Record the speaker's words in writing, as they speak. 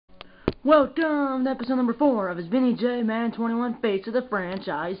Welcome to episode number 4 of his Vinny J Madden 21 Face of the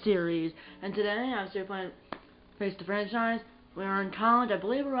Franchise series. And today I'm still playing Face of the Franchise. We are in college. I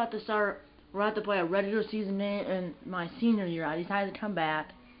believe we're about to play a regular season game in my senior year. I decided to come back,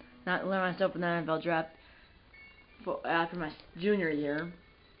 not let myself in the NFL draft after my junior year.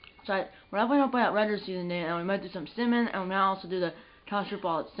 So we're not going to play a regular season game, and we might do some simming, and we might also do the college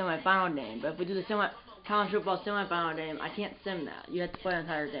football semifinal game. But if we do the college football semifinal game, I can't sim that. You have to play the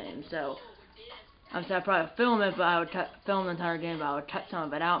entire game. So obviously I'd probably film it, but I would film the entire game, but I would cut some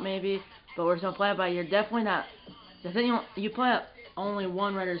of it out maybe. But we're just gonna play it by year. Definitely not. The thing you play only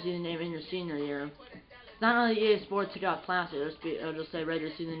one regular season game in your senior year. It's not really EA Sports Kickoff Classic. It'll just say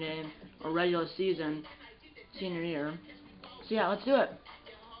regular season game or regular season senior year. So yeah, let's do it.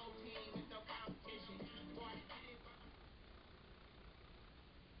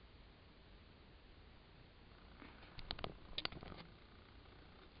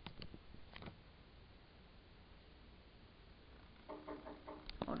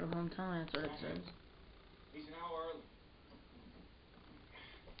 Auto hometown, that's what it says. He's an hour early.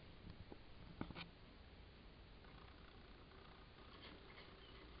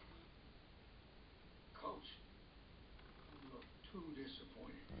 Coach, you look too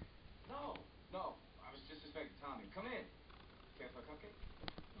disappointed. No. I was just suspecting Tommy. Come in. Care for a cupcake?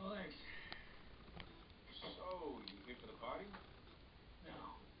 Oh, thanks. So, you here for the party? No.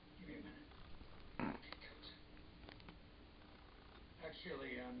 Give me a minute.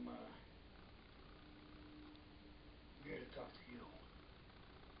 Actually, I'm here to talk to you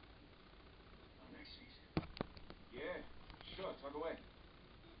about next season. Yeah, sure. Talk away.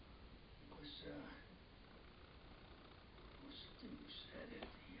 Was something you said at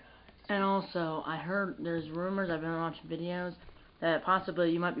the, And also, I heard there's rumors, I've been watching videos, that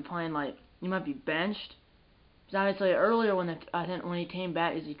possibly you might be playing, you might be benched. Because obviously earlier when he came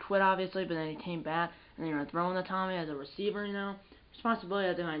back, he quit obviously, but then he came back, and they were throwing the Tommy as a receiver, you know. There's a possibility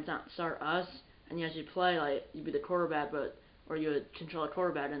that they might not start us, and you actually play, you'd be the quarterback, or you would control a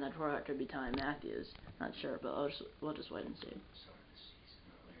quarterback, and that quarterback could be Tommy Matthews. Not sure, but we'll just wait and see. start of the season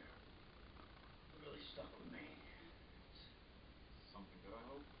earlier. It really stuck with me. Something good, I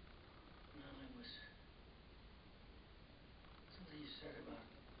hope? No, it was something you said about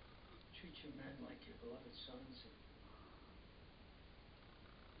treat your men like your beloved sons, and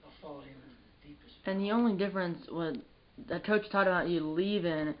I'll follow you into the deepest. And the only difference was the coach talked about you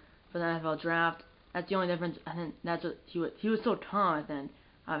leaving for the NFL draft. That's the only difference. I think that's what he was so calm. I think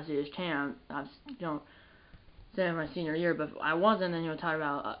obviously his champ. I was saying my senior year, but if I wasn't, then he would talk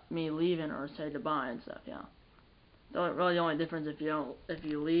about me leaving or say goodbye and stuff. Yeah. Really, the only difference if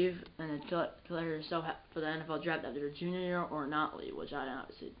you leave and then declare yourself for the NFL draft after your junior year or not leave, which I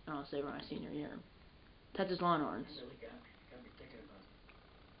don't say for my senior year. Texas Longhorns. It really got me thinking about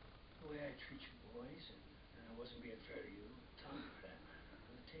the way I treat you boys, and I wasn't being fair to you, Tommy, for that matter,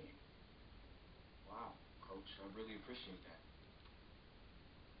 on the team. Wow, Coach, I really appreciate that.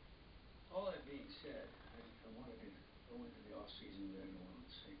 All that being said, I wanted to go into the off-season with everyone on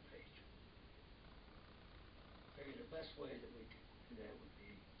the same page. I figured the best way that we could do that would be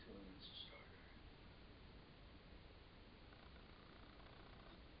to announce a starter.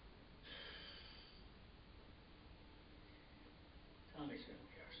 Tommy's gonna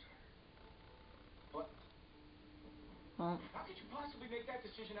be our starter. What? Well, How could you possibly make that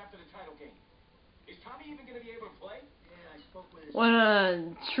decision after the title game? Is Tommy even going to be able to play? Yeah, I spoke with his...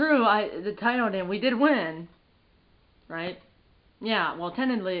 well, true. The title game we did win, right? Yeah. Well,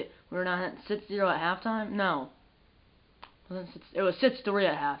 technically we were not at 6-0 at halftime. No, it was 6-3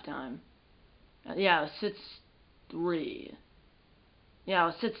 at halftime. Yeah, it was 6-3. Yeah, it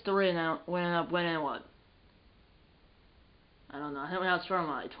was 6-3, and then we ended up winning what? I don't know. I think we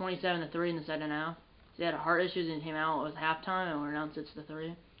outscored 27-3 in the second half. So they had heart issues and came out. It was halftime, and we were down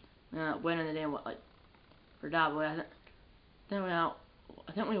 6-3. Winning the game, for that, but I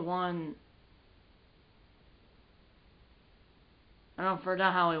think we won. I don't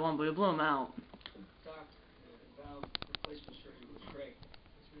forget how we won, but we blew them out. Doctor, valve replacement surgery was great.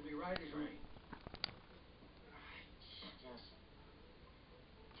 It's gonna be right as rain. I just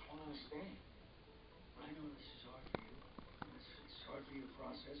don't understand. I know this is hard for you. It's hard for you to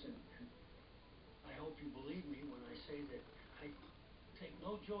process, and I hope you believe me when I say that I take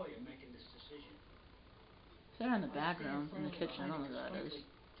no joy in making this decision. They're in the background, in the kitchen. I don't know who that is.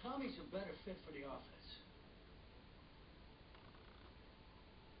 Tommy's a better fit for the offense.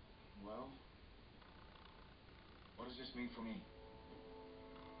 Well, what does this mean for me?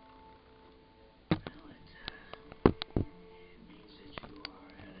 Well, it means that you are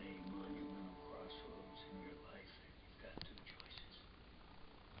at a monumental crossroads in your life, and you've got two choices.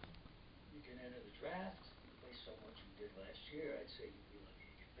 you enter the draft, based on what you did last year, I'd say you'd be lucky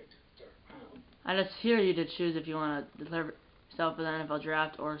to get picked in the third round. I just hear you to choose if you want to declare yourself for the NFL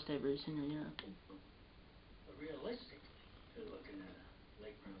draft or stay for your senior year. But realistically, you're looking at a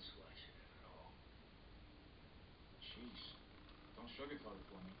late round selection if at all. Jeez. Don't sugarcoat it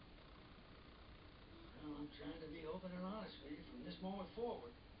for me. Well, I'm trying to be open and honest with you from this moment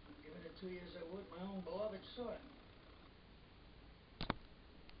forward. I'm giving it to you as I would my own beloved son.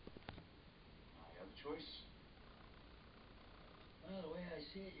 I have a choice. Well, the way I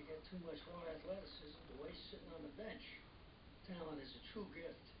see it, you got too much raw athleticism to waste sitting on the bench. Talent is a true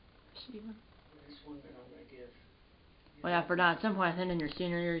gift. Receiver. This one that I'm going to give. Oh yeah, I forgot. At some point, I think in your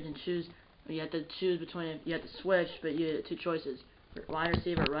senior year, you can choose. You have to choose between. You have to switch, but you have two choices: wide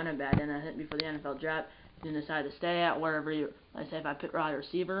receiver, or running back. And I think before the NFL draft, you can decide to stay at wherever you. Let's say if I pick wide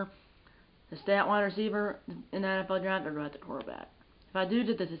receiver, to stay at wide receiver in the NFL draft, or go at the quarterback. If I do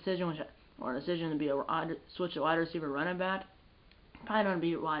the decision, decision to be switch to wide receiver, running back, probably going to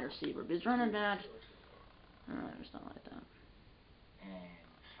be wide receiver because running back. I don't know, just not like that. And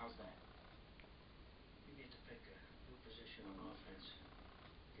how's that? You get to pick a new position on offense.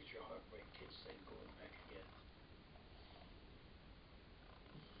 Get your heartbreak kids thing going back again.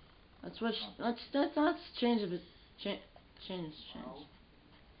 Let's change the change. Well,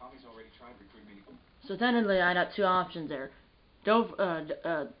 Tommy's already tried recruiting me. So technically, I got two options there.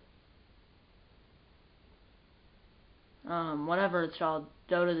 Whatever it's called,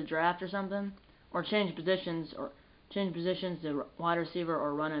 go to the draft or something, or change positions to wide receiver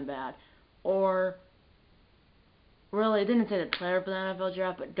or running back, or really, it didn't say declare for the NFL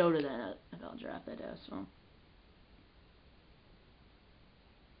draft, but go to the NFL draft, I guess. So.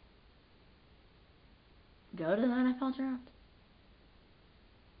 Go to the NFL draft?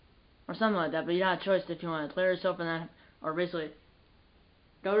 Or something like that, but you got a choice if you want to declare yourself in that, or basically,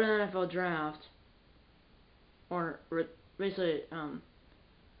 go to the NFL draft, or basically,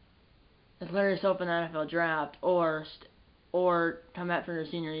 declare yourself in the NFL draft, or come back for your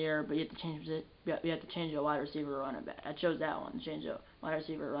senior year, but you have to change it. You have to change a wide receiver or running back. I chose that one, change a wide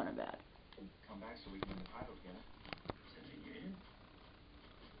receiver or running back. Come back so we can win the title together.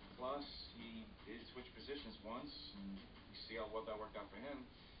 Plus, he did switch positions once, and you see how well that worked out for him.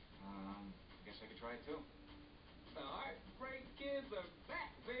 I guess I could try it too. The heartbreak kids are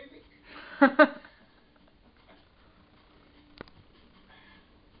back, baby.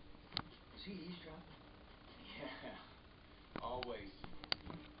 See, he's dropping. Yeah, always.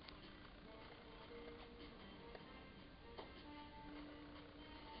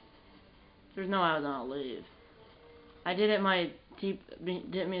 There's no way I was gonna leave. I didn't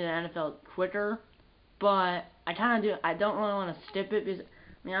get me to the NFL quicker, but I kind of do. I don't really want to skip it because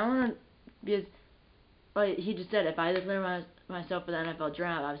I want to because like he just said, if I declare myself for the NFL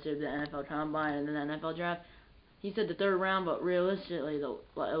draft, obviously the NFL Combine and then the NFL draft. He said the third round, but realistically a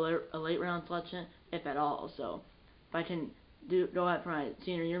late round selection, if at all. So if I can go out for my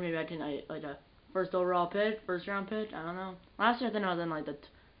senior year, maybe I can like a first round pick. I don't know. Last year I think I was in like the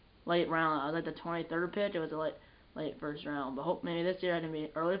late round. I was like the 23rd pick. It was a late first round. But maybe this year I can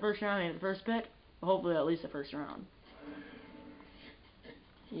be early first round, maybe the first pick. But hopefully at least the first round.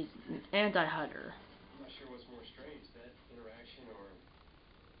 He's an anti-hugger. I'm not sure what's more strange, that interaction or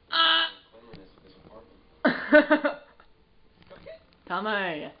cleanliness of this apartment.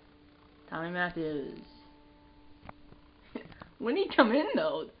 Tommy Matthews. When did he come in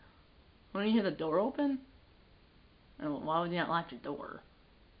though? When did you hear the door open? And why would you not lock your door?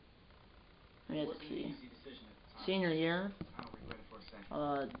 Maybe that's the key. Senior year. I don't regret it for a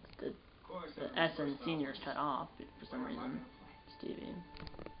second. The S in seniors cut off for some reason. Stevie.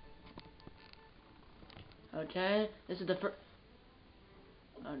 Okay, this is the first.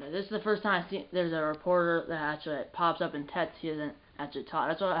 Okay, this is the first time I see there's a reporter that actually pops up in text he isn't actually taught.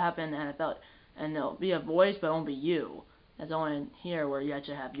 That's what happened in the NFL. And there'll be a voice, but it won't be you. That's only in here where you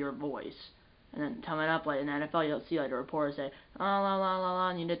actually have your voice. And then coming up like in the NFL, you'll see like a reporter say, la la la la,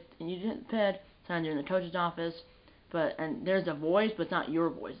 and you didn't pitch. Sometimes you're in the coach's office, and there's a voice, but it's not your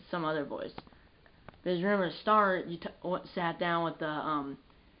voice. It's some other voice. Because remember, to start, you sat down with the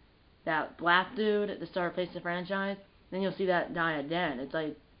that black dude at the start face the franchise. Then you'll see that guy again. It's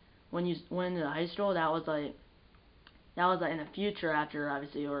like when you went into high school, that was like in the future after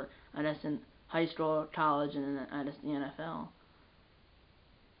obviously, or I guess in high school, college, and then I guess the NFL.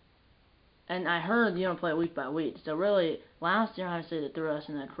 And I heard you don't play week by week. So really, last year obviously they threw us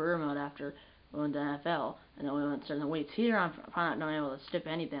in that career mode after we went to NFL, and then we went certain weeks. Here I'm probably not able to skip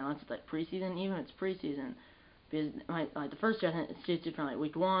anything unless it's like preseason, even if it's preseason. Because like the first year I think it's shifted from like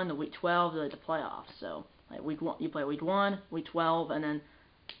week 1 to week 12 to like the playoffs. So like week 1 you play week 1, week 12, and then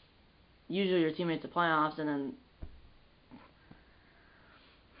usually your team makes the playoffs, and then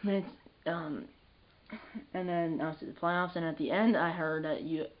makes and then obviously the playoffs. And at the end, I heard that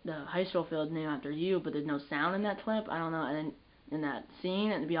the high school field is named after you, but there's no sound in that clip. I don't know. And then in that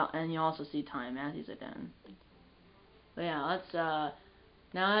scene, and you also see Tommy Matthews again. But yeah, let's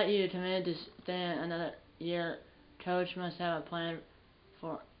now that you committed to stay another year, coach must have a plan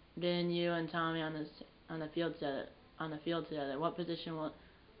for getting you and Tommy on the field together. What position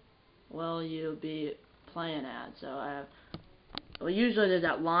will you be playing at? So well, usually there's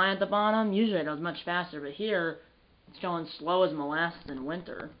that line at the bottom. Usually it goes much faster, but here it's going slow as molasses in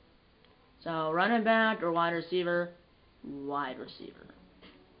winter. So running back or wide receiver, wide receiver.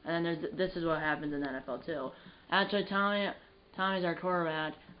 And then this is what happens in the NFL too. Actually, Tommy's our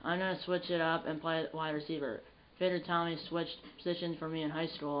quarterback. I'm gonna switch it up and play wide receiver. Figured Tommy switched positions for me in high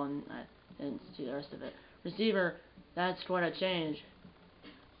school, and I didn't see the rest of it. Receiver, that's quite a change.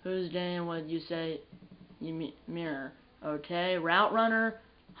 Whose game would you say you mirror? Okay, route runner,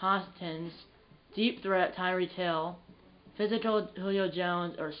 Hoskins, deep threat, Tyreek Hill, physical, Julio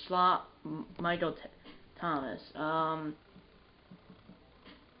Jones, or slot, Michael Thomas.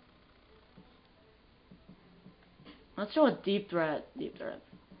 Let's go with deep threat.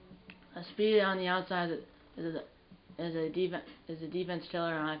 A speed on the outside is a defense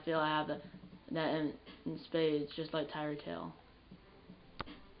killer, and I feel I have that in spades, just like Tyreek Hill.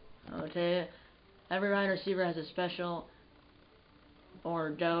 Okay, every wide receiver has a special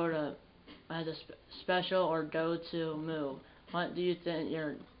or go to move. What do you think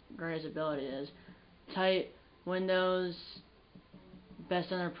your greatest ability is? Tight windows,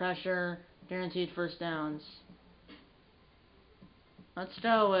 best under pressure, guaranteed first downs. Let's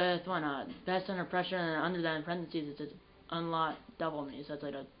go with, why not, best under pressure, and under that in parentheses it says unlock double me, so it's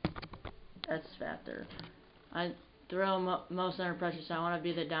like a X factor. I throw most under pressure, so I want to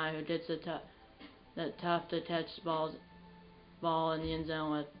be the guy who gets the tough to catch ball in the end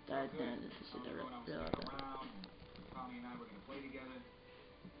zone with that. Tommy and I were going to play together.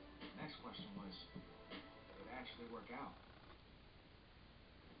 Next question was, did it actually work out?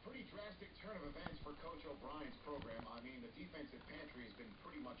 Pretty drastic turn of events for Coach O'Brien's program. I mean, the defensive pantry has been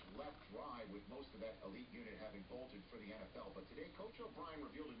pretty much left dry with most of that elite unit having bolted for the NFL. But today, Coach O'Brien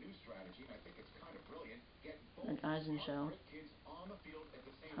revealed a new strategy, and I think it's kind of brilliant. Get both kids on the field at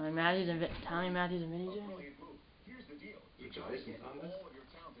the same Tommy Matthews and Vinny J. Here's the deal. You got to get all of your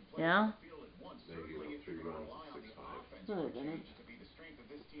talented players yeah? on the field at once. Certainly, if you're going to rely on the offense No, for change to be the strength of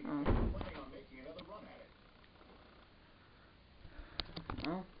this team, oh. you're planning on making another run at it.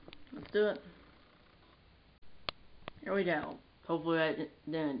 Well, let's do it. Here we go. Hopefully I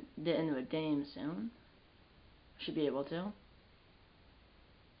didn't get into a game soon. Should be able to.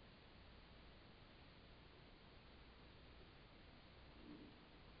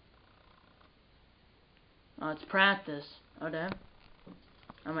 Oh, it's practice. Okay.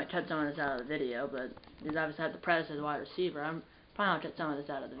 I might cut some of this out of the video, but because I obviously have to practice as a wide receiver, I'm probably not cut some of this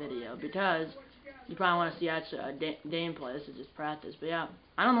out of the video because you probably want to see actually gameplay. This is just practice. But yeah,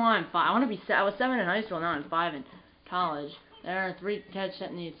 I don't know why I'm 5. I want to be. I was 7 in high school. Now I'm 5 in college. There are 3 catch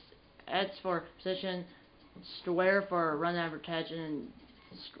techniques: X for position, square for run after catch, and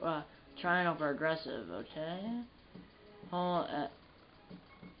triangle for aggressive. Okay. Hold.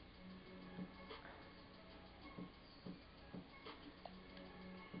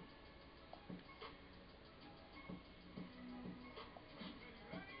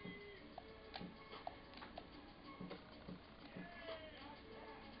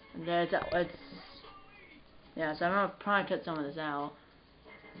 Okay, it's yeah, so I'm gonna probably cut some of this out.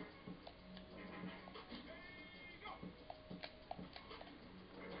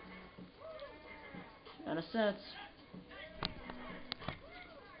 Out of sets.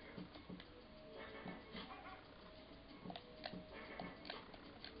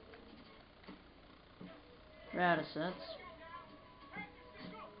 We're out of sets.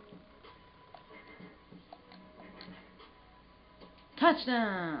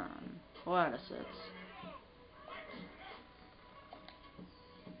 Touchdown! 4 out of 6.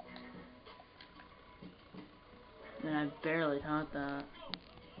 And I barely caught that.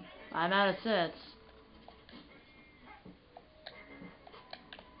 5 out of 6.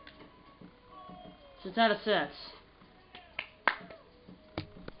 6 out of 6. All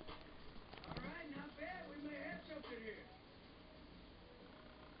right, not bad. We may have something here.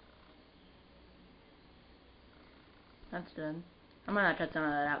 That's good. I'm gonna cut some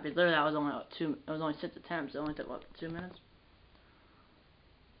of that out because literally that was only what, 2. It was only 6 attempts. It only took what, 2 minutes.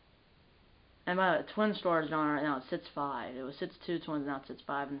 And by the Twin Stars going right now, it's 6-5. It was 6-2 Twins, now it's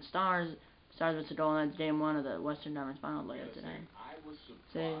 6-5. And the Stars versus the Golden Knights, game 1 of the Western Conference Final later today. I was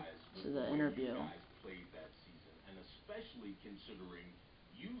See, surprised This is the interview. Guys played that season, and especially considering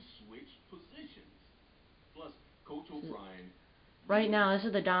you switched positions. Plus, Coach O'Brien. Right now, this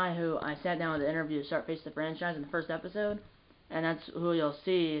is the guy who I sat down with the interview to start Face the Franchise in the first episode, and that's who you'll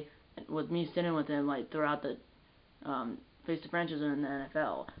see with me sitting with him like throughout the Face the Franchise in the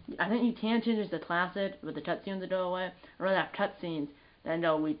NFL. I think you can change it to classic with the cutscenes that go away. I'd rather have cutscenes than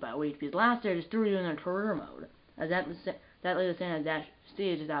go week by week, because last year just threw you in a career mode. As exactly the same as Dash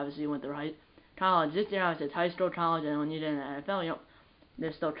Stage is obviously went through college. This year obviously it's high school, college, and when you did in the NFL,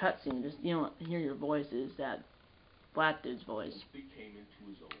 there's still cutscenes. Just you don't hear your voices, that black dude's voice. Came into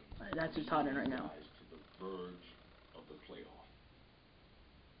his own. That's who's hot in right now. To the verge of the playoff.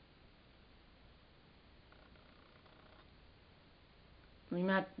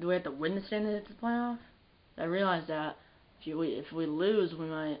 Do we have to win this game to get to the playoff? I realize that if we lose, we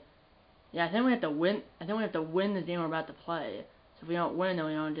might. Yeah, I think we have to win. I think we have to win the game we're about to play. So if we don't win, then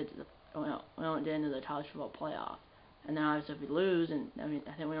we don't get into the college football playoff. And then obviously if we lose, and I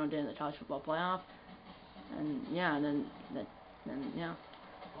think we don't get into the college football playoff. And yeah, then yeah.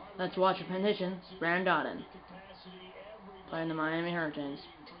 Let's watch a rendition. Brandon Dotton playing the Miami Hurricanes.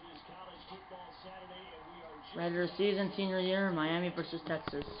 Regular season, senior year, Miami versus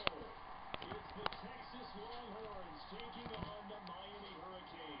Texas.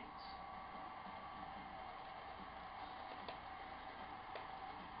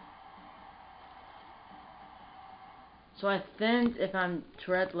 So I think, if I'm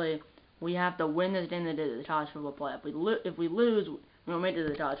correctly, we have to win this game to get to the college football playoff. If we lose, we won't make it to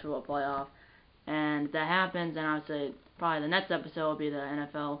the college football playoff. And if that happens, then I would say probably the next episode will be the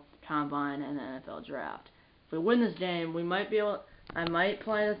NFL Combine and the NFL Draft. If we win this game, we might be able. I might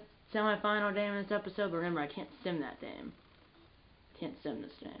play the semifinal game in this episode, but remember, I can't sim that game. I can't sim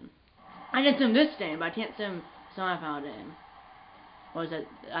this game. I can sim this game, but I can't sim the semifinal game. What was it?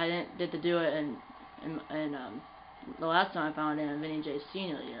 I didn't get to do it in the last semifinal game in Vinny J's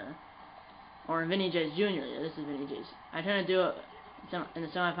senior year, or in Vinny J's junior year. This is Vinny J's. I tend to do it in the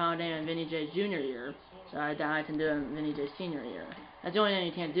semifinal game in Vinny J's junior year, so I can do it in Vinny J's senior year. That's the only thing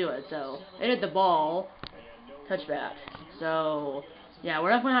you can't do it. So they hit the ball. Touchback. So, yeah,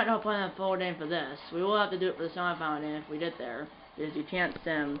 we're definitely not going to play that full game for this. We will have to do it for the semifinal game if we get there, because you can't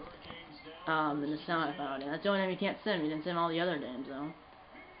sim in the semifinal game. That's the only game you can't sim. You can sim all the other games, though.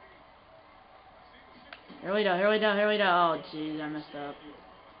 Here we go. Oh, jeez, I messed up.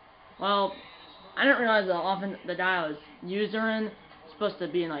 Well, I didn't realize that often the guy I was using was supposed to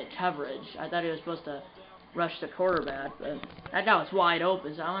be in, like, coverage. I thought he was supposed to rush the quarterback, but that guy was wide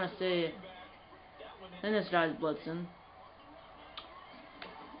open, so I want to see. And this guy's blitzing.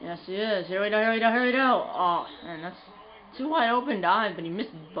 Yes, he is. Here we go. Oh, man, that's two wide open dives, but he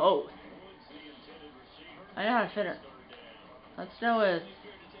missed both. I gotta fit it. Let's go with.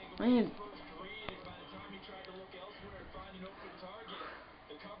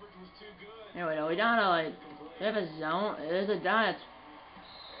 Here we go. We gotta, we have a zone. There's a guy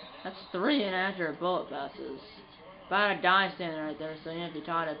that's 3 inaccurate bullet passes. But I had a guy standing right there, so even if he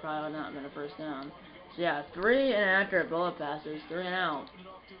caught it, probably would not have been a first down. So yeah, 3 inaccurate bullet passes, 3 and out.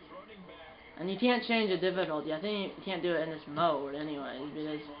 And you can't change the difficulty. I think you can't do it in this mode anyways,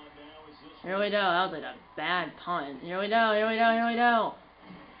 because here we go. That was like a bad punt. Here we go.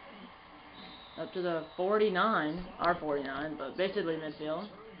 Up to the 49, our 49, but basically midfield,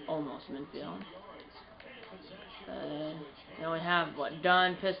 almost midfield. Then we have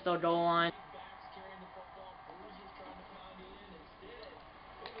Dunn, pistol, goal line.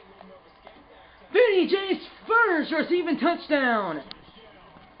 Vinny J's first receiving touchdown,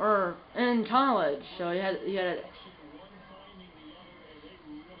 or in college. So he had a.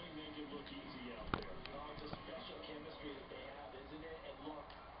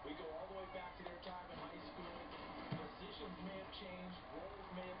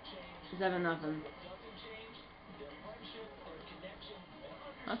 It's 7-0.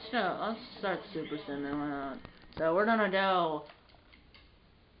 Let's start Super Simming. Why not? So we're gonna go.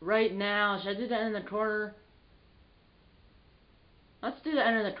 Right now, should I do the end of the quarter? Let's do the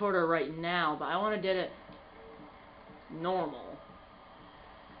end of the quarter right now, but I want to get it normal.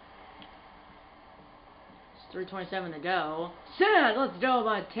 It's 3:27 to go. Set! Let's go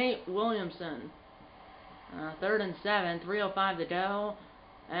by Tate Williamson. 3rd and 7, 3:05 to go.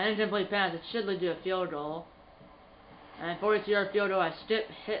 An incomplete pass. It should lead to a field goal. And 42-yard field goal by Stip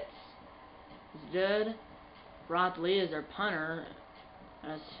hits. It's good. Brock Lee is their punter.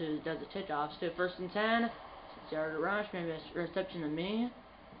 That's who does the kickoffs. So 1st and 10. 6-yard rush. Maybe a reception to me.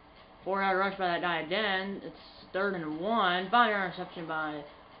 4-yard rush by that guy again. It's 3rd and 1. 5-yard reception by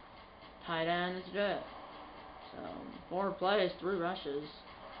tight end. It's good. So 4 plays, 3 rushes.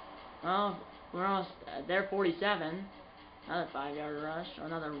 Well, we're almost there. 47. Another 5-yard rush.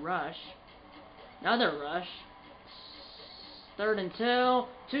 Another rush. Another rush. 3rd and 2.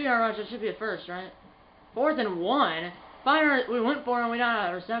 2-yard rush. That should be a first, right? 4th and 1. We went for it and we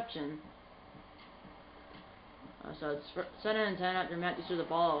got a reception. So it's 2nd and 10 after Matthews threw the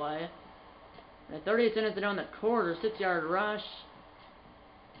ball away. 38 seconds to go in the quarter. 6-yard rush.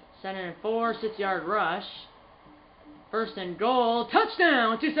 2nd and 4. 6-yard rush. 1st and goal.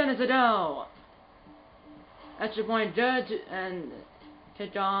 Touchdown! 2 seconds to go. Extra point good and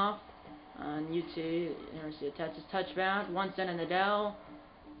kicked off on UT. University of Texas touchback. 1 second to go.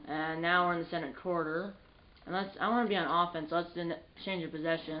 And now we're in the 2nd quarter. And I want to be on offense, so let's change of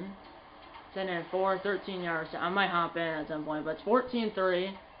possession. 2nd and 4, 13 yards. I might hop in at some point, but it's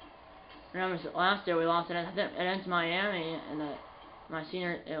 14-3. Remember, last year we lost it against Miami in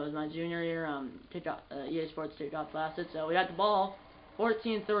it was my junior year. EA Sports kickoff blasted, so we got the ball.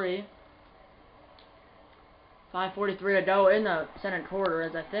 14-3. 5:43 to go in the 2nd quarter,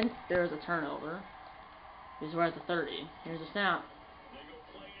 as I think there was a turnover. Because we're at the 30. Here's a snap.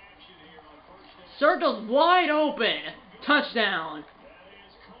 Circle's wide open. Touchdown.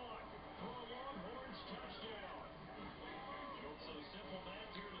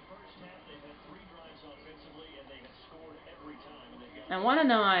 And one of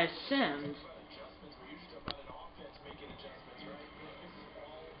them I simmed.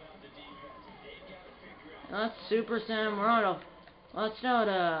 Let's super sim. Let's go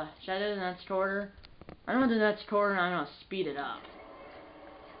to. Should I do the next quarter? I'm gonna do the next quarter and I'm gonna speed it up.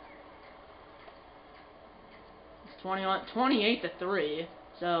 It's 28-3.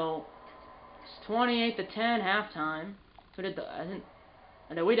 So it's 28-10 halftime. So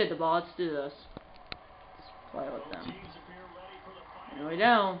we did the ball. Let's do this. Let's play with them. Here we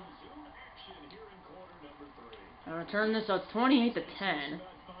go. I'm gonna turn this so it's 28-10.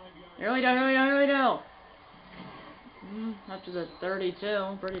 Here we go. Up to the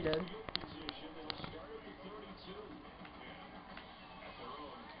 32. Pretty good.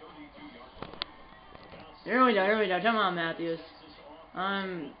 Here we go. Come on, Matthews.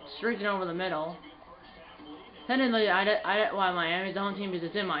 I'm streaking over the middle. Technically, why Miami's the home team because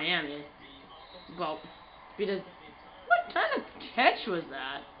it's in Miami. Well, because what kind of catch was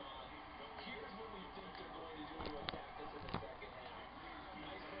that?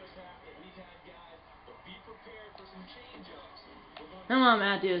 Come on,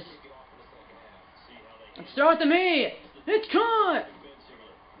 Matthews. Let's throw it to me. It's caught.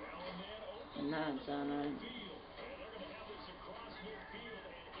 And that's alright.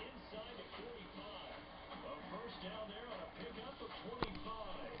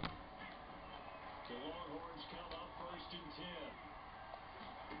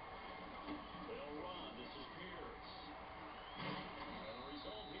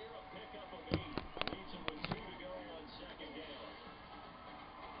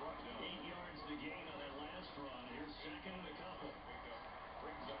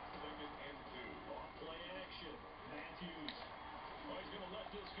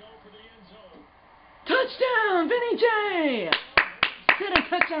 Touchdown, Vinny J! Second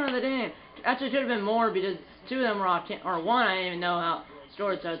touchdown of the game. Actually, it could have been more because 2 of them were off, or 1 I didn't even know how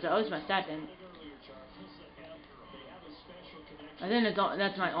scored, so it was my 2nd. I think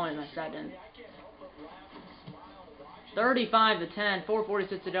that's only my 2nd. 35-10,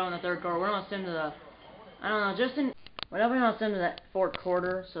 4:46 to go in the 3rd quarter. We're gonna sim to the, I don't know, whatever we're gonna sim to the 4th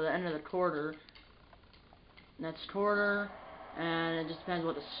quarter, so the end of the quarter. Next quarter. And it just depends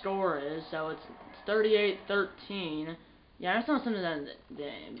what the score is. So it's 38-13. Yeah, I just want something to the end of the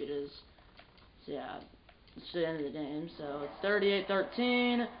game because, yeah, it's the end of the game. So it's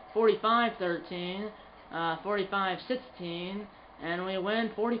 38-13, 45-13, 45-16, and we win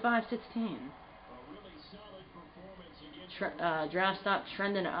 45-16. Draft stock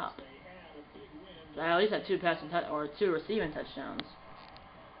trending up. So I at least had 2 passing or 2 receiving touchdowns.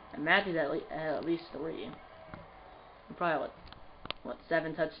 And Matthews at least 3. Probably what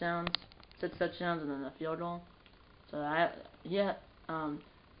 7 touchdowns, 6 touchdowns, and then a field goal. So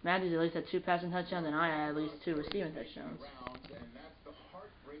Matthews at least had 2 passing touchdowns, and I had at least 2 receiving touchdowns. And that's the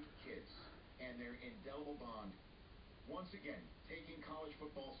Heartbreak Kids and their indelible bond. Once again, taking college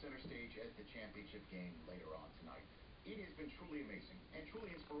football center stage at the championship game later on tonight. It has been truly amazing and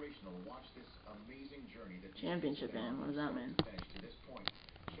truly inspirational to watch this amazing journey that championship game. What does that mean? Finished to this point,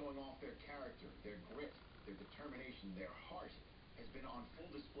 showing off their character, their grit, their determination, their heart has been on full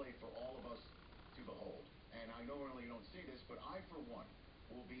display for all of us to behold. And I normally don't say this, but I, for one,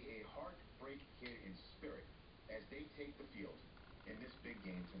 will be a Heartbreak Kid in spirit as they take the field in this big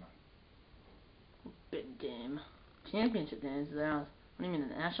game tonight. Big game. Championship games. We're What do you mean,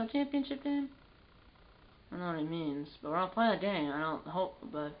 the national championship game? I don't know what he means, but we're gonna play that game. I don't hope,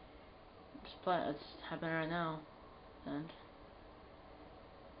 but just play. It's happening right now, and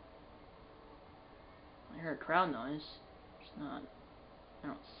I hear a crowd noise. It's not. I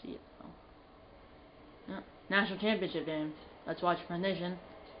don't see it though. Yeah, national championship game. Let's watch presentation.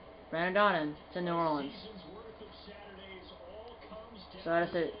 Brandon Donnan. It's in New Orleans. So I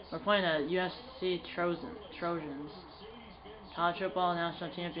say we're playing the USC Trojans. College football national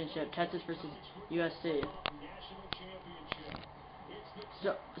championship. Texas versus USC.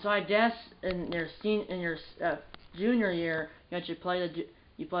 So I guess in your junior year you actually play the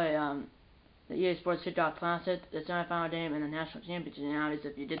EA Sports Kickoff Classic, the semifinal game, and the national championship game. Nowadays,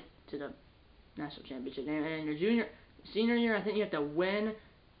 if you get to the national championship game, and in your senior year, I think you have to win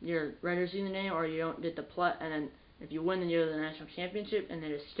your regular season game, or you don't get the play. And then if you win, then you go to the national championship, and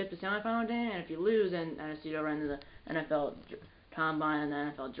then just skip the semifinal game. And if you lose, then you go right into the NFL Combine and the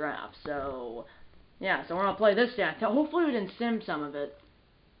NFL Draft. So yeah, so we're gonna play this game. Hopefully, we didn't sim some of it.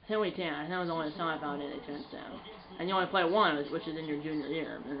 I think we can. I think it was only the semifinal game they couldn't sim, and you only play one, which is in your junior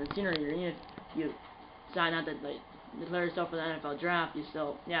year. And the senior year, you decide not to declare yourself for the NFL Draft. You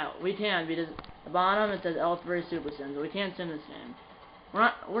still, yeah, we can, because at the bottom it says L3 Super Sims. So we can sim this game. We're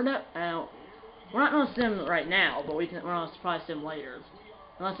not gonna sim right now, but we're gonna probably sim later,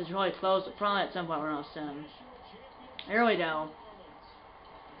 unless it's really close. Probably at some point we're gonna sim. Here we go.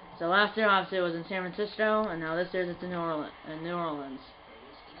 So last year obviously it was in San Francisco, and now this year it's in New Orleans.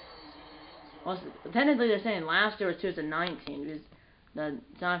 Well, technically they're saying last year was 2019 because the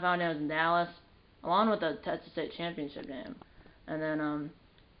semifinal game was in Dallas, along with the Texas State championship game, and then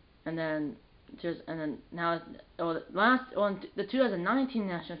now the 2019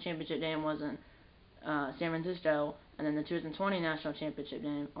 national championship game was in San Francisco, and then the 2020 national championship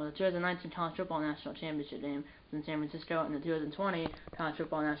game, or the 2019 college football national championship game was in San Francisco, and the 2020 college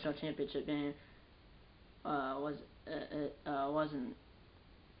football national championship game was in.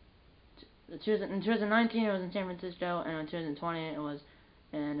 In 2019 it was in San Francisco, and in 2020 it was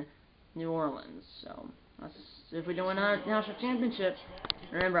in New Orleans. So let's see if we do win another national championship.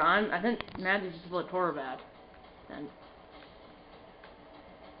 Remember, I think Matthews is still a quarterback, and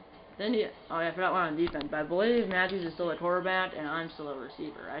then oh yeah, I forgot one on defense, but I believe Matthews is still a quarterback, and I'm still a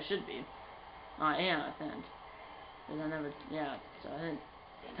receiver. I should be. I am, I think. Because I never, yeah. So I think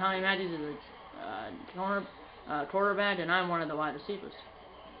Tommy Matthews is a quarterback, and I'm one of the wide receivers.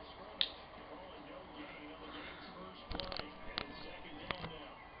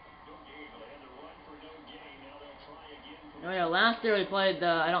 Oh yeah, last year we played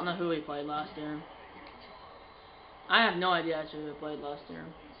I don't know who we played last year. I have no idea actually who we played last year.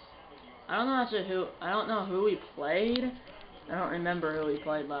 I don't know who we played. I don't remember who we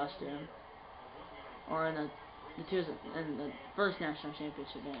played last year. Or in the first national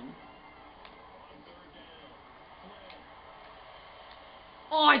championship game.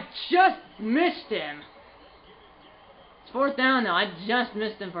 Oh, I just missed him! It's 4th down now. I just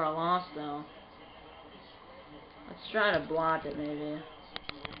missed him for a loss though. Let's try to block it, maybe.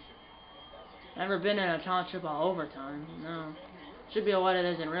 Never been in a college football overtime. No. Should be what it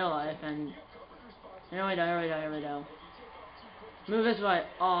is in real life, and here we go. Move this way.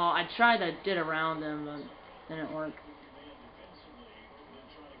 Oh, I tried to get around him, but didn't work.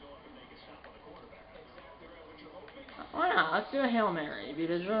 Why not? Let's do a Hail Mary,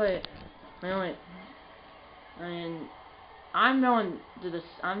 because really, I'm doing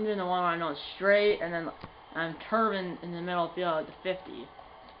the one where I know it's straight, and then I'm turning in the middle of the field at the 50.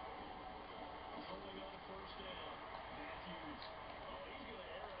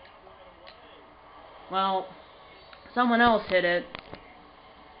 Well, someone else hit it,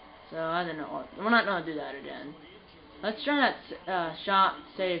 so I don't know. We're not going to do that again. Let's try that shot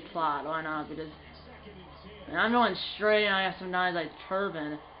save plot. Why not? Because I'm going straight, and I have some guys like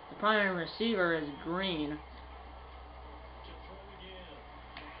Turbin. The primary receiver is green.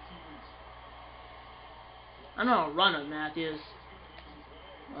 I'm gonna run with Matthews.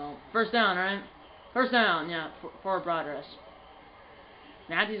 Well, 1st down, right? 1st down, yeah, for progress.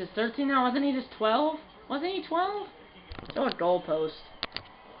 Matthews is 13 now. Wasn't he just 12? Wasn't he 12? So a goalpost.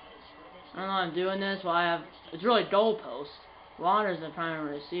 I don't know why I'm doing this. Well, it's really goalpost. Waters the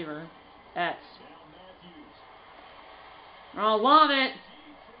primary receiver. X. Oh, love it.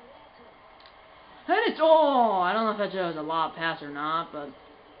 And it's I don't know if that was a lob pass or not, but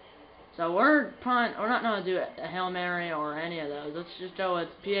so we're not gonna do a Hail Mary or any of those. Let's just go with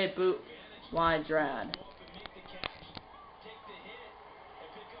PA boot wide drag.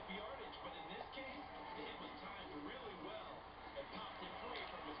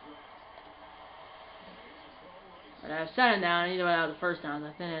 second down. Either way, that was the first down.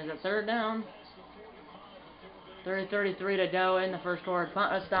 I think it's a third down. 33 to go in the first quarter.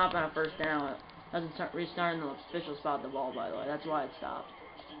 Punt a stop on a first down. Doesn't start restarting the official spot of the ball, by the way. That's why it stopped.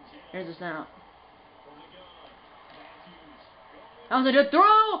 Here's the snap. That was a good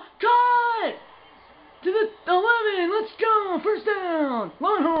throw. Cut to the 11. Let's go. First down.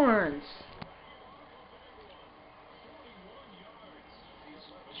 Longhorns.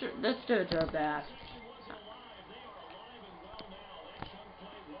 Sure, let's do it to our back.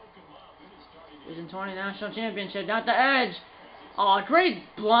 Division 20 National Championship. Got the edge. Oh, great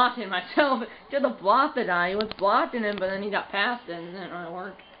blocking myself. Did the block the guy. He was blocking him, but then he got past him. It didn't really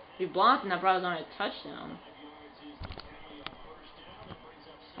work. If he blocked him, that probably was only a touchdown.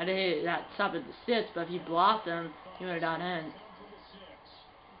 I did hit that stop at the 6, but if he blocked him, he would have got in.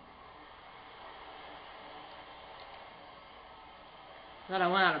 Thought I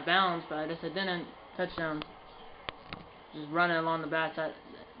went out of bounds, but I guess I didn't. Touchdown. Just running along the backside,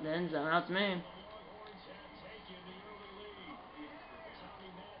 the end zone. That's me.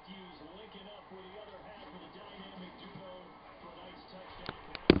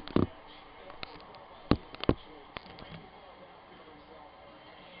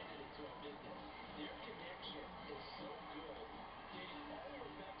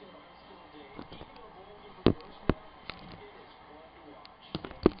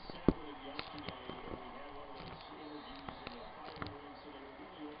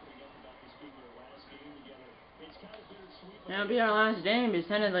 It'll be our last game, because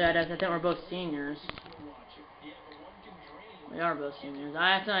technically I think we're both seniors. We are both seniors.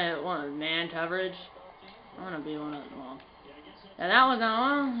 I actually want man coverage. I want to be one of them. Well, yeah, that was not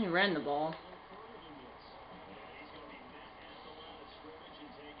well. He ran the ball.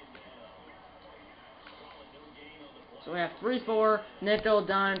 So we have 3-4, nickel,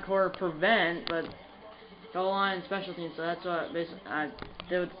 dime, quarter, prevent, but goal line, special teams. So that's what basically I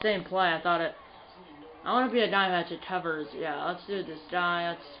did with the same play. I thought it. I want to be a guy who actually covers. Yeah, let's do this guy.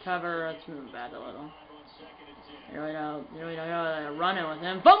 Let's cover. Let's move back a little. Here we go. Here we go. Running with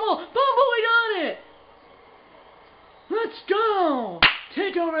him. Fumble! Fumble! We got it! Let's go!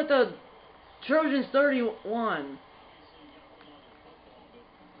 Take over at the Trojans 31.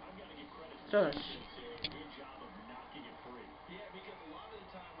 So that's.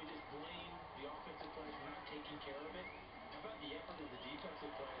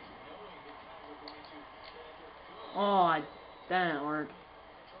 Oh, that didn't work.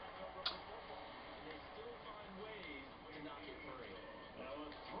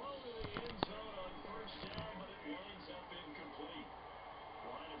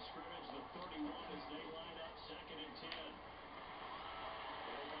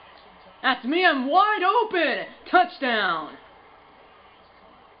 That's me. I'm wide open. Touchdown.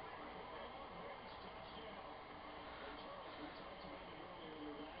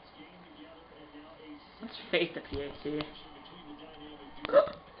 Let's fake the PAT.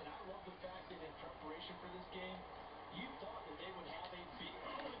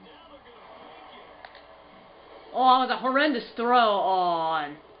 Oh, it was a horrendous throw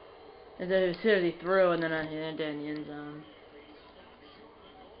on. And then he seriously threw, and then he ended in the end zone.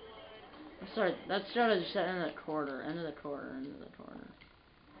 Sorry, let's try to just end of the quarter, end of the quarter.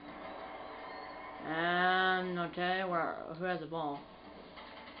 And okay, who has the ball?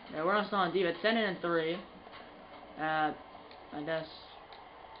 Yeah, we're still on deep. It's 10-3. I guess.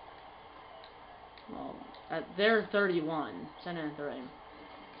 Well, they're 31. 10-3.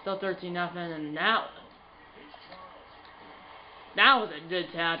 Still 13-0, and now. That was a good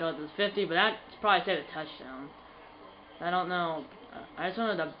tackle at the 50, but that's probably saved a touchdown. I don't know. I just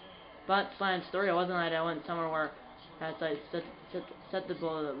wanted the butt slants 3. It wasn't like I went somewhere where I had to like, set the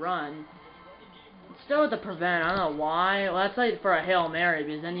ball to the run. It's still with the prevent. I don't know why. Well, that's like for a Hail Mary,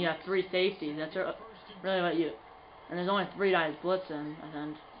 because then you have 3 safeties. That's really what you. And there's only 3 guys blitzing, I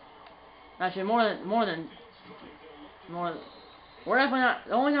think. Actually, more than. We're definitely not.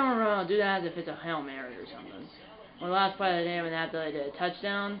 The only time we're gonna do that is if it's a Hail Mary or something. Or the last play of the game, and after they did a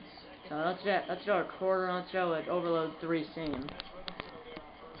touchdown. So let's go a quarter. Let's go with overload 3 seam.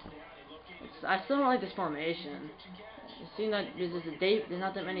 I still don't like this formation. It seems like there's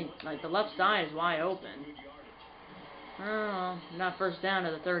not that many. Like the left side is wide open. I don't know. Not first down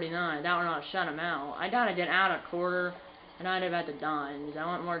to the 39. That one ought to shut him out. I gotta get out a quarter, and I'd have at the dimes. I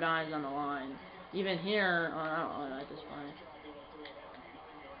want more dimes on the line. Even here, I don't really like this play.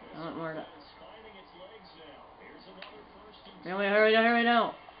 I want more. Here we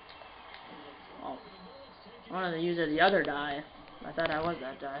go. Oh. I wanted to use the other die. I thought I was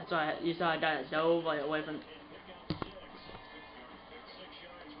that guy. That's why you saw a guy that dove like away from.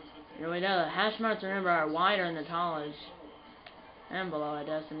 You know, we know the hash marks, remember, are wider in the college and below, I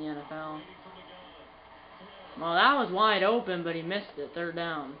guess, in the NFL. Well, that was wide open, but he missed it. Third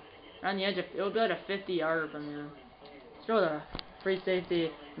down. On the edge of, it would be like a 50-yarder from there. Let's throw the free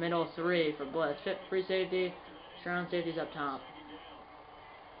safety, middle 3 for blitz. Free safety, strong safety's up top.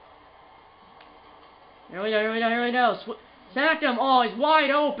 Here we go, here we go, here we go. Sacked him. Oh, he's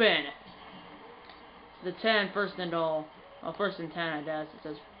wide open. The 10, first and goal. Oh, first and 10, I guess. It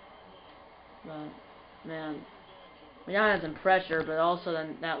says. But, man. We got some pressure, but also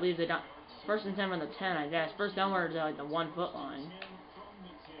then that leaves it down. First and 10 from the 10, I guess. First downwards at like the 1 foot line.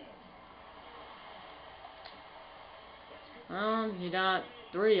 He got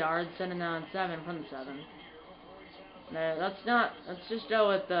 3 yards, sending down 7 from the 7. Let's just go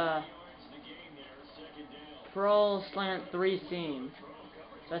with the pro slant 3 seam.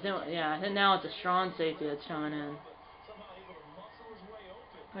 So I think now it's a strong safety that's coming in.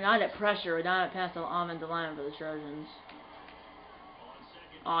 We gotta get pressure. We gotta pass the offensive line for the Trojans.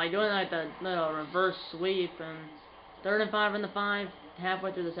 Oh, you're doing like the little reverse sweep, and 3rd and 5 from the 5,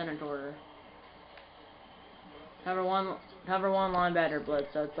 halfway through the center quarter. Cover one linebacker blitz,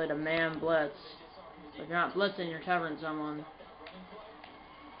 so it's like a man blitz. So if you're not blitzing, you're covering someone.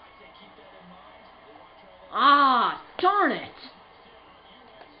 Ah, darn it!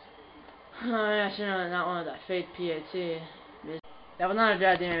 I should have not wanted that fake PAT. That was not a good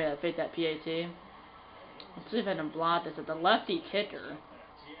idea to fake that PAT. Let's see if I can block this at the lefty kicker.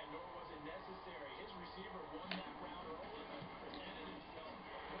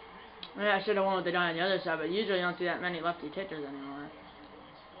 Yeah, I should have won with the guy on the other side, but usually you don't see that many lefty kickers anymore.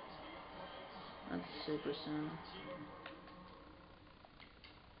 That's super soon.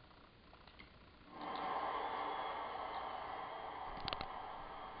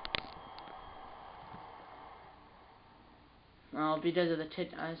 Well, because of the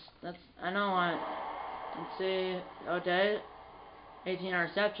I know let's see, okay, 18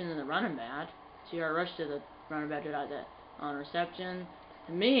 receptions in the running back. 2-yard rush to the running back did that on reception.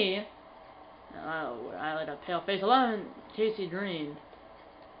 To me, I let a pale face 11, Casey Green.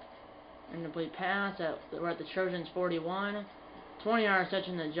 Incomplete pass. We're at the Trojans 41. 20-yard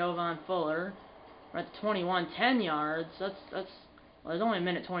reception to Jovan Fuller. We're at the 21, 10 yards. Well, there's only a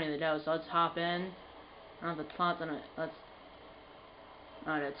minute 20 to go, so let's hop in. I don't know if the clock's on it.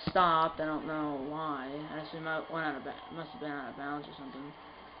 Alright, it stopped. I don't know why. I assume it must have been out of bounds or something.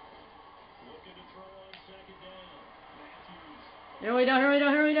 Here we go, here we go,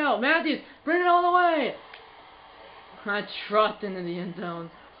 here we go. Matthews, bring it all the way. I trucked into the end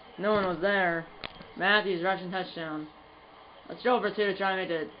zone. No one was there. Matthews, rushing touchdown. Let's go over 2 to try and make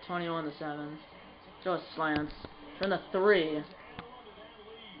it 21-7. Let's go with slants. From the 3.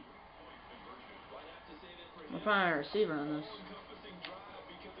 We'll find a receiver on this.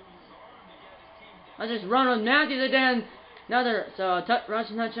 Let's just run with Matthews again. So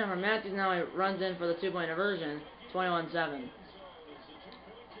rushing touchdown from Matthews. Now he runs in for the 2-point conversion. 21-7.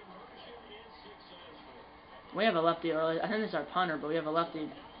 We have a lefty early. I think this is our punter, but we have a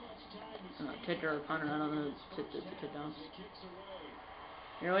lefty kicker or punter. I don't know who to kick down.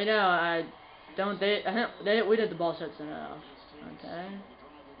 Here we go. We did the ball shots in enough. Okay.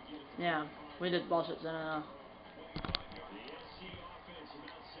 Yeah, we did the ball shots in enough.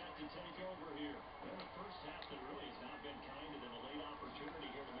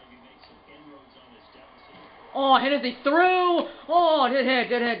 Oh, hit as he threw! Oh, good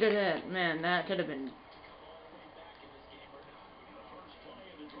hit. Man, that could have been.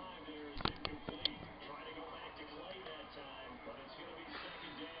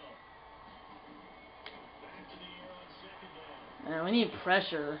 Man, we need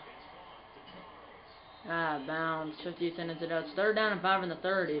pressure. Bounds. 50 seconds ago. It's 3rd down and 5 in the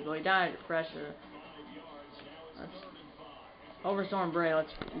 30, but we died at pressure. Let's overstorm Bray.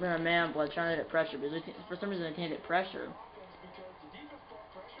 Let's bring a man blood trying to get pressure because for some reason they can't get pressure.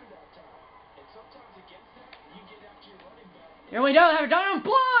 Here we go. Have a down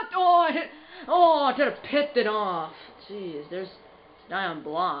blocked. Oh, I hit. Oh, I could have picked it off. Jeez, there's down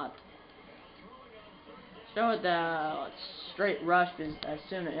blocked. Let's go with the straight rush because I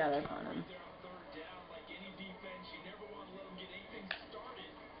assume that they're on him.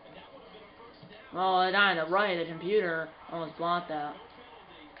 Well, the guy on the right, the computer, almost blocked that.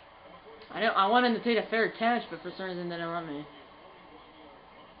 I wanted to take a fair catch, but for some reason they didn't let me.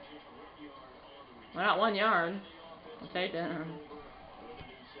 Well, not 1 yard. I'll take that.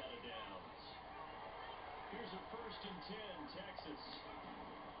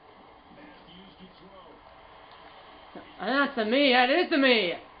 That's to me. That is to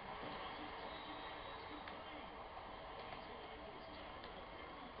me.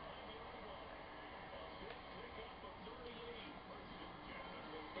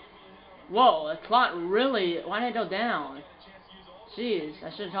 Whoa, the clock really... Why did it go down? Jeez,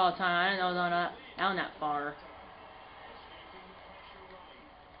 I should have called time. I didn't know it was down that far.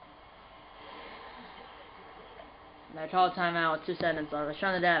 I called timeout with 2 seconds left. I was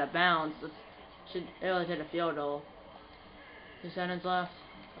trying to get out of bounds. Should really hit a field goal. 2 seconds left.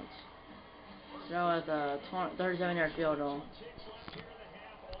 Let's throw at the 37-yard field goal.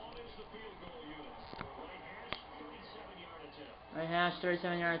 Right hash,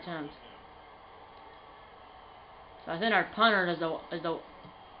 37-yard attempt. So I think our punter is the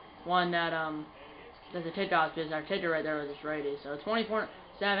one that does the kickoff, because our kicker right there was just Brady. So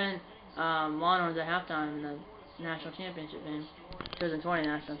 24-7. Longhorns at halftime in the national championship game. 2020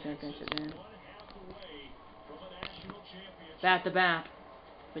 national championship game. Back to back.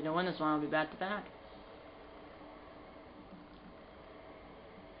 If we don't win this one, it'll be back to back.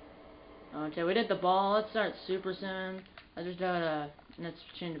 Okay, we did the ball. Let's start super soon. Let's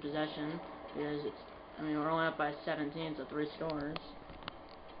change the possession, because we're only up by 17, so 3 scores.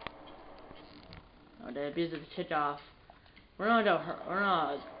 Okay, because of the kickoff. We're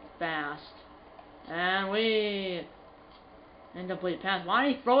gonna fast. And we incomplete pass. Why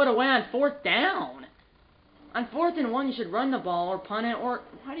did he throw it away on 4th down? On 4th and 1, you should run the ball or punt it, or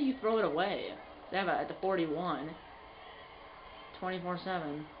why do you throw it away? They have it at the 41.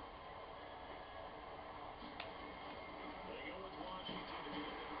 24-7.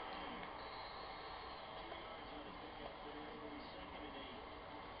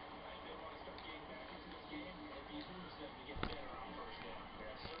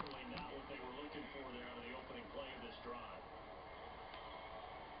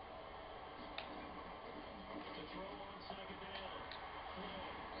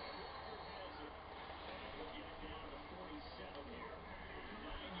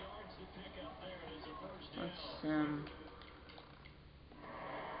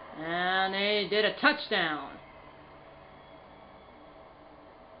 And they did a touchdown.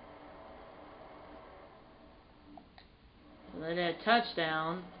 So they did a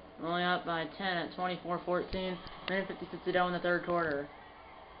touchdown. We're only up by 10 at 24-14. Minute 56 to go in the 3rd quarter.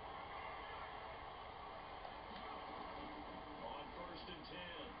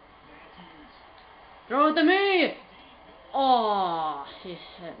 Throw it to me! Oh, he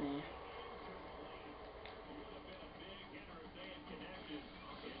hit me.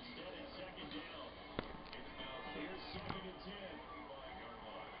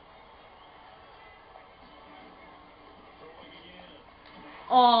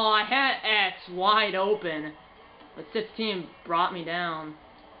 Oh, I had X wide open. But 16 brought me down.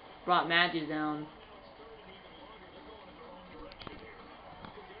 Brought Matthews down.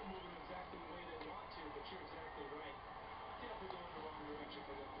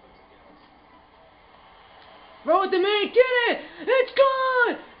 Throw it to me! Get it! It's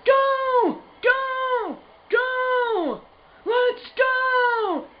gone! Go! Go! Go! Let's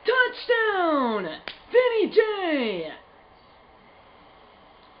go! Touchdown! Vinny J!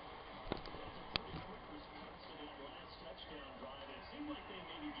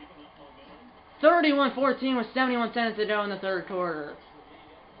 31-14 with 71 seconds to go in the 3rd quarter.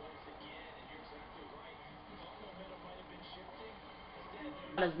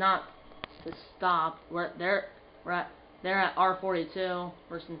 That is not to stop. They're at R42,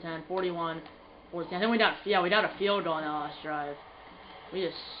 1st and 10, 41-14. I think we got a field goal on that last drive. We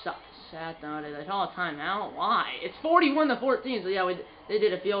just sat down. They call a timeout. Why? It's 41-14. So yeah, they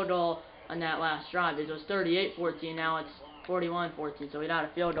did a field goal on that last drive. It was 38-14. Now it's 41-14. So we got a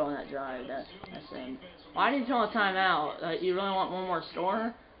field goal on that drive. That's it. Why did you call a timeout? You really want one more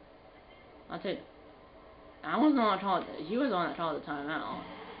score? I'll take. I wasn't the one that called. He was the one that called the timeout.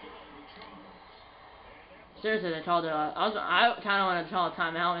 Seriously, they called it. I kind of wanted to call a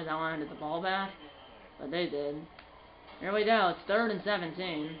timeout because I wanted to get the ball back, but they did. Here we go. It's 3rd and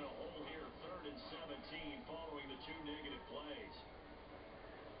 17.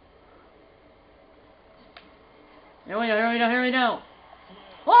 Here we go.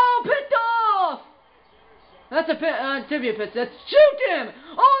 Oh, picked off! That's a tibia pitch. Let's shoot him!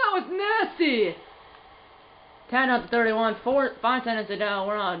 Oh, that was nasty! 10 up to 31. 5 seconds to go.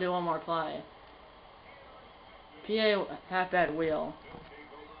 We're gonna do one more play. PA half-bad wheel.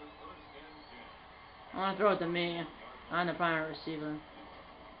 I want to throw it to me. I'm the primary receiver.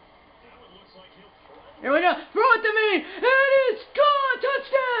 Here we go. Throw it to me! And it's gone!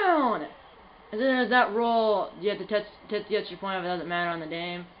 Touchdown! Is that rule? You have to touch the extra point if it doesn't matter on the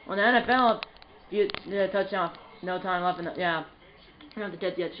game. Well, in the NFL, if you get a touchdown, no time left in the you have to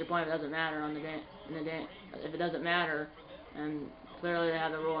touch the extra point if it doesn't matter on the game. If it doesn't matter, and clearly they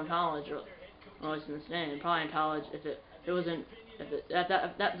have the rule in college, or at least in this game. Probably in college, if it wasn't If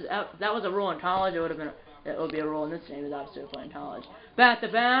that was a rule in college, it would be a rule in this game. Is obviously playing college. Bat to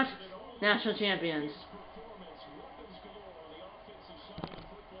bat, national champions.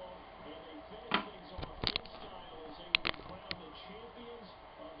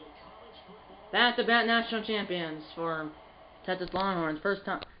 Bat to bat, national champions for Texas Longhorns. First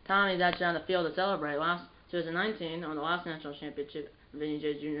time he's actually on the field to celebrate. Last 2019 on the last national championship, Vinny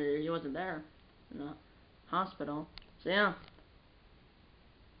J's junior year, he wasn't there in the hospital. So yeah.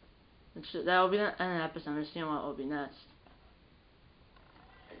 That will be an episode. Understand what will be next.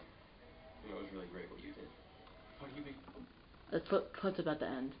 It was really great what you did. What do you mean? The clip's about to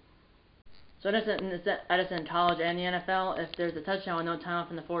end. So that's in college and the NFL. If there's a touchdown with no time off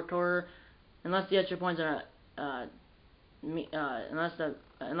in the fourth quarter, unless the extra points are if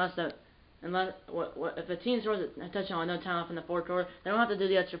a team scores a touchdown with no time off in the fourth quarter, they don't have to do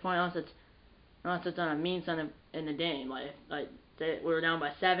the extra point unless it's on a mean something in the game. Like say we were down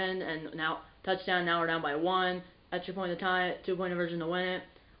by 7 and now touchdown. Now we're down by 1. Extra point to tie it, 2-point conversion to win it.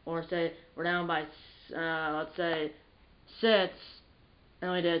 Or say we're down by let's say 6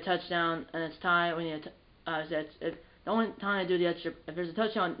 and we did a touchdown and it's tied. We need the only time they do the extra, if there's a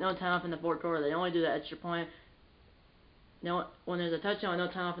touchdown, no time off in the fourth quarter, they only do the extra point. When there's a touchdown, no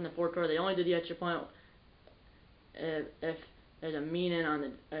time off in the fourth quarter, they only do the extra point if there's a meaning on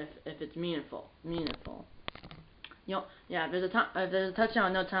the if it's meaningful. Yeah, if there's a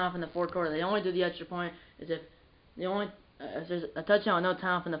touchdown, no time off in the fourth quarter, they only do the extra point if there's a touchdown, no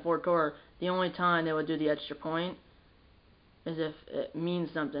time off in the fourth quarter, the only time they would do the extra point is if it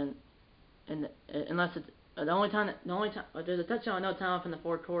means something, unless it's the only time if there's a touchdown, no time off in the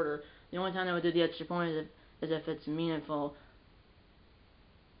fourth quarter, the only time they would do the extra point is if it's meaningful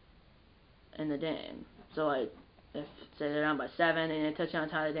in the game. So like if say they're down by 7 and they touchdown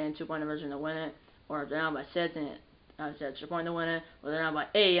tie the game, 2-point conversion to win it, or if they're down by 6 and it's extra point to win it, or they're down by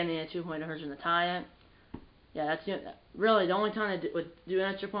 8 and they need a 2-point conversion to tie it. Yeah, that's really the only time they would do an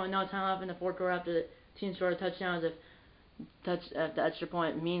extra point, no time off in the fourth quarter after the team scored a touchdown is if the extra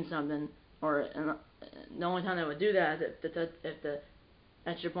point means something, or the only time they would do that is if the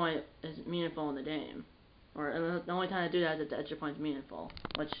extra point is meaningful in the game, or the only time they do that is if the extra point is meaningful.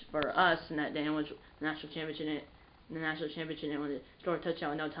 Which for us in that game, which the national championship, when they scored a touchdown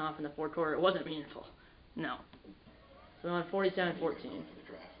with no time off in the fourth quarter, it wasn't meaningful. No. So we won 47-14. The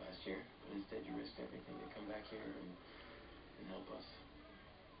draft last year, but instead you risked everything to come back here and help us.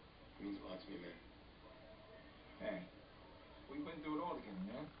 It means a lot to me, man. Hey, we've been through it all together,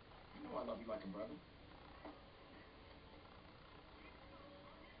 man. You know I love you like a brother.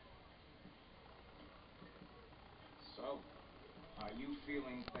 So, are you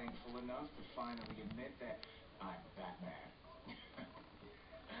feeling thankful enough to finally admit that I'm Batman?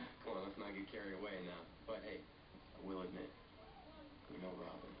 Come on, let's not get carried away now. But hey, I will admit, you know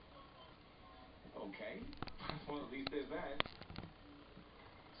Robin. Okay. Well, at least there's that.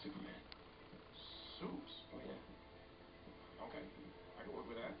 Superman. Supes? Oh, yeah. Okay. I can work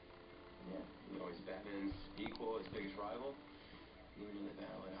with that. Yeah. You know, he's Batman's equal, his biggest rival. Even when they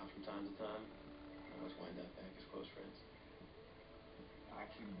battle it out from time to time, they always wind up back as close friends. I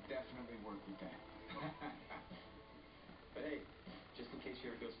can definitely work with that. But hey, just in case you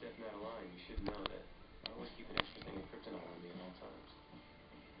ever go stepping out of line, you should know that I always keep an extra thing of kryptonite on me at all times.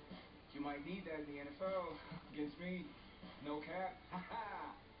 You might need that in the NFL. Against me, no cap. Ha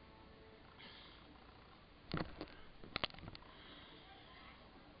ha!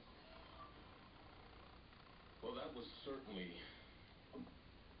 Well, that was certainly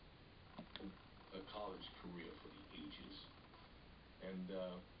a college career for the ages. And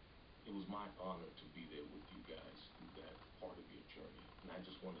it was my honor to be there with you guys through that part of your journey. And I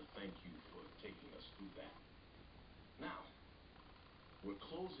just want to thank you for taking us through that. Now, we're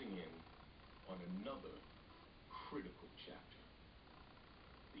closing in on another critical chapter,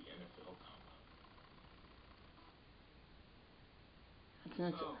 the NFL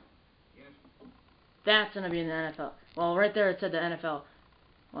Combine. That's gonna be in the NFL. Well, right there it said the NFL.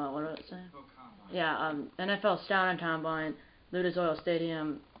 Well, what did it say? Yeah, NFL Scouting Combine, Ludus Oil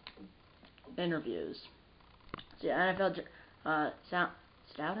Stadium interviews. So yeah, NFL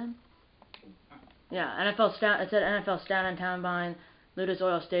Scouting? Yeah, NFL Scout. It said NFL Scouting Combine, Ludus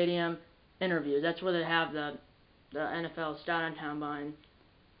Oil Stadium interviews. That's where they have the NFL Scouting Combine.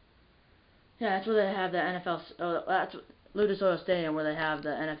 Yeah, that's where they have the NFL. That's Ludus Oil Stadium where they have the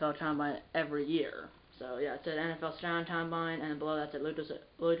NFL Combine every year. So yeah, it said NFL Scouting Combine, and then below that said Ludus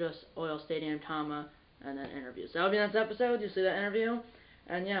Oil Stadium, and then interviews. So that'll be next episode. You see that interview,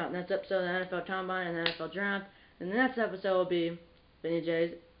 and yeah, next episode the NFL Combine and the NFL Draft, and the next episode will be Vinny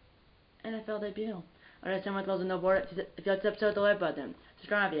J's NFL debut. Alright, someone close the no board. If you like this episode, hit the like button.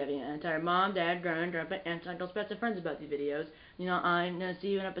 Subscribe if you haven't yet. And tell your mom, dad, grandpa, aunts, uncles, pets, and friends about these videos. You know, I'm going to see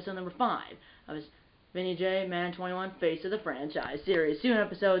you in episode number 5 of this Vinny J, Man 21, Face of the Franchise series. See you in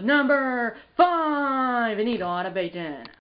episode number 5! And eat a lot of bacon.